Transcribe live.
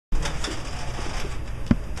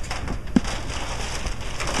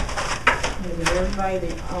everybody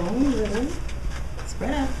their own little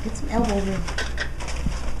spread out. Get some elbows in.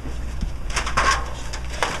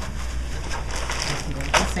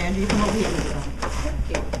 Sandra, you come over here.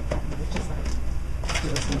 Just like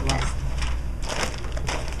give us some glass.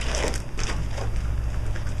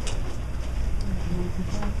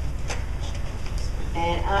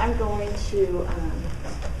 And I'm going to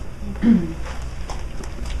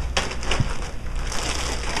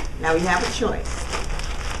now we have a choice.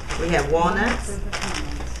 We have walnuts,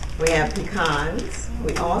 we have pecans,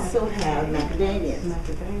 we also have macadamias.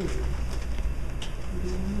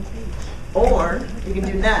 Or you can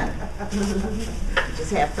do none.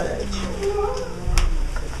 Just have fudge.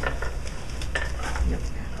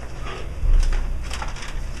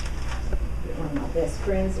 Get one of my best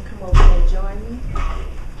friends to come over and join me.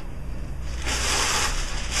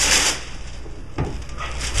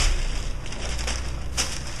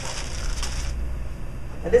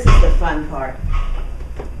 Now this is the fun part.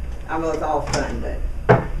 I know it's all fun, but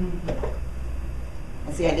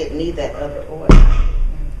and see, I didn't need that other oil.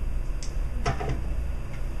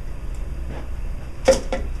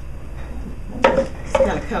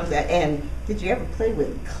 Kind of comes out. And did you ever play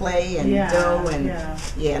with clay and dough? And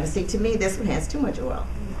and see, to me this one has too much oil.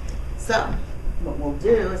 So what we'll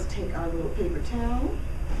do is take our little paper towel.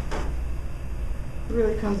 It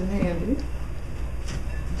really comes in handy.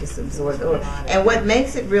 Just absorb the oil. And what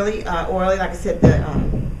makes it really oily, like I said,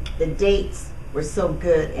 the dates were so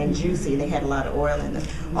good and juicy. They had a lot of oil in them.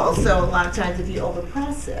 Also, a lot of times if you over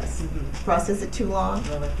process it too long,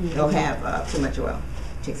 you'll have too much oil.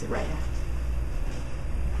 Takes it right out.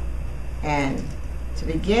 And to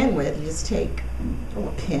begin with, you just take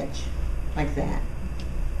a pinch like that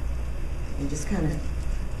and just kind of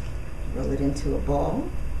roll it into a ball.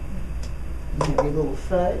 You have your little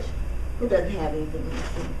fudge. Who doesn't have anything in their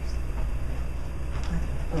fingers?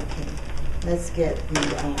 Okay, let's get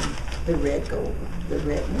the red gold, the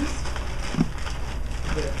red ones.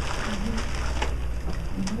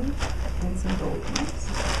 And some gold ones.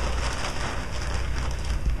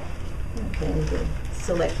 Okay, good.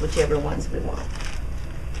 Select whichever ones we want.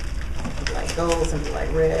 Some like gold, some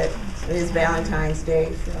like red. It is Valentine's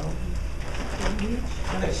Day, so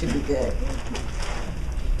that should be good. Okay.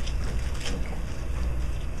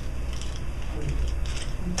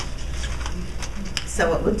 So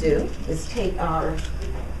what we'll do is take our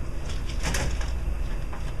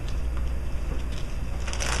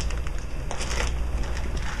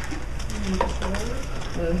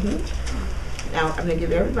Now, I'm going to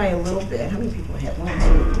give everybody a little bit. How many people have? 1,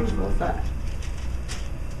 2, 3, 4, 5.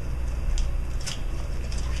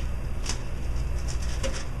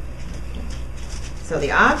 So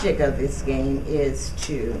the object of this game is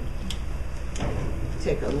to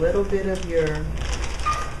take a little bit of your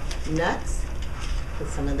nuts, put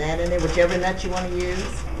some of that in there, whichever nut you want to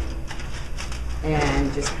use,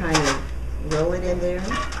 and just kind of roll it in there.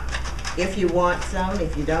 If you want some,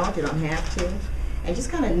 if you don't have to. And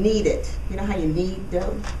just kind of knead it. You know how you knead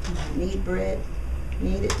dough? Knead bread.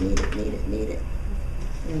 Knead it, knead it, knead it, knead it.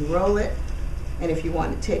 And roll it. And if you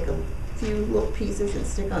want to take a few little pieces and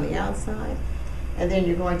stick on the outside. And then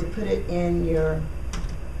you're going to put it in your,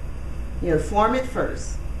 form it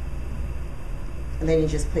first. And then you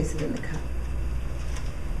just place it in the cup.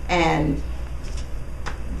 And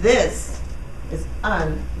this is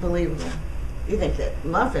unbelievable. You think that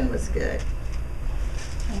muffin was good.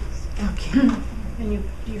 Thanks. Okay. And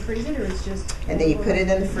you freeze it, or it's just? And then you put it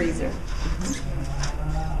in the freezer.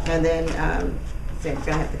 And then, so you're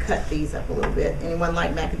gonna have to cut these up a little bit. Anyone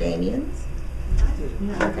like macadamians?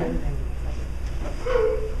 Yeah. Okay.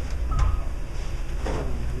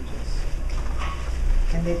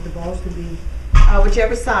 And the balls to be?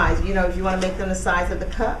 Whichever size. If you want to make them the size of the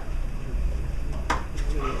cup.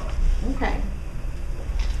 Okay.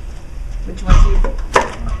 Which ones do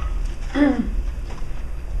you?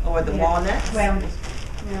 Or the walnuts? Well, I'm just going to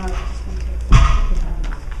take macadamias.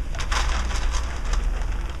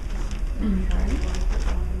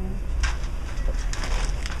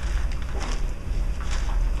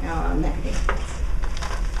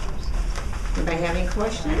 Anybody have any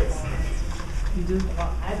questions? You do?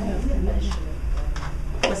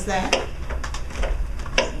 What's that?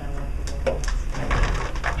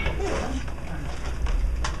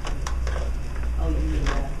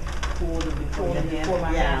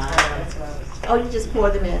 Oh, you just pour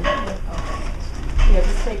them in. Yeah,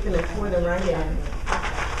 just take them and pour them right in.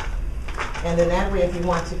 And then that way, if you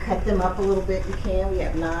want to cut them up a little bit, you can. We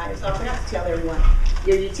have knives. I forgot to tell everyone,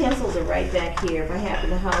 your utensils are right back here. If I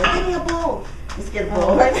happen to holler, give me a bowl. Just get a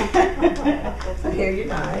bowl. So here are your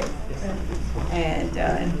knives. And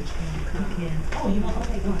can. Oh, you want,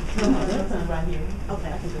 okay, go ahead. No, that's right here.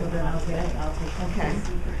 Okay, I can do it. I'll take it. I'll take it. Okay.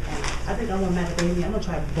 I think I want macadamia. I'm gonna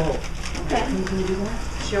try both. Okay. Can you do that?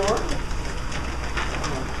 Sure.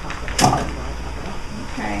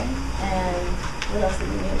 Okay, and what else do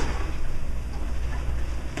we need?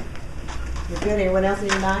 You're good. Anyone else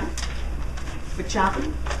need a knife for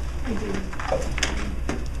chopping? I do.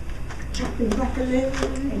 Chopping broccoli.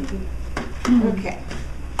 Thank you. Okay.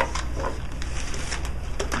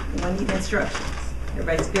 Anyone need instructions?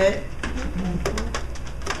 Everybody's good?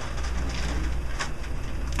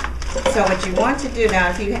 So what you want to do now,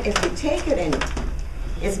 if you take it and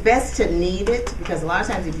it's best to knead it, because a lot of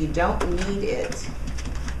times if you don't knead it,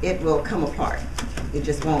 it will come apart. It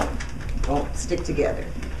just won't stick together.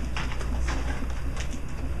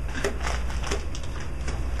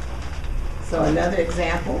 So another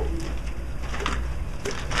example,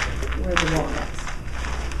 where are the walnuts?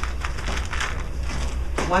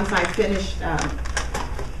 Once I finish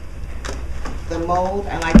the mold,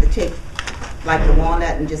 I like to take like the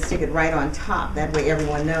walnut and just stick it right on top. That way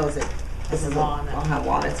everyone knows that this is how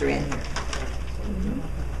walnuts are in here.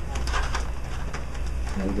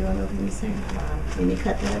 How you doing over here, Sam? Let me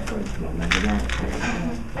cut that for you. Remember that?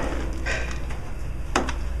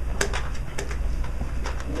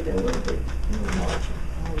 Maybe a little bit more.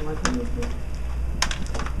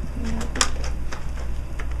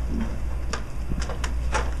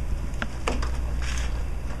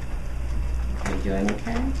 Are you doing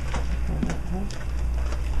okay?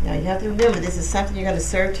 Now you have to remember, this is something you're going to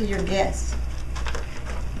serve to your guests.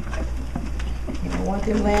 You don't want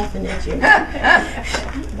them laughing at you.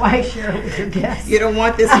 Why share it with your guests? You don't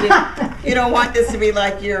want this to be, you don't want this to be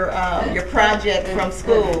like your project from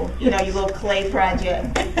school. You know, your little clay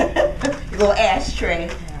project, your little ashtray.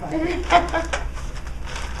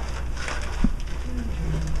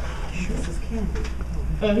 This is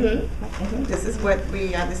candy. This is what we.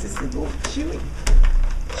 This is the little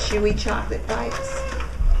chewy chocolate bites.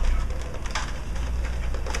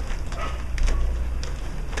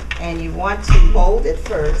 And you want to mold it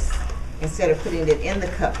first instead of putting it in the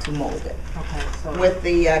cup to mold it. Okay, so. With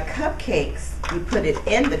the cupcakes, you put it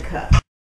in the cup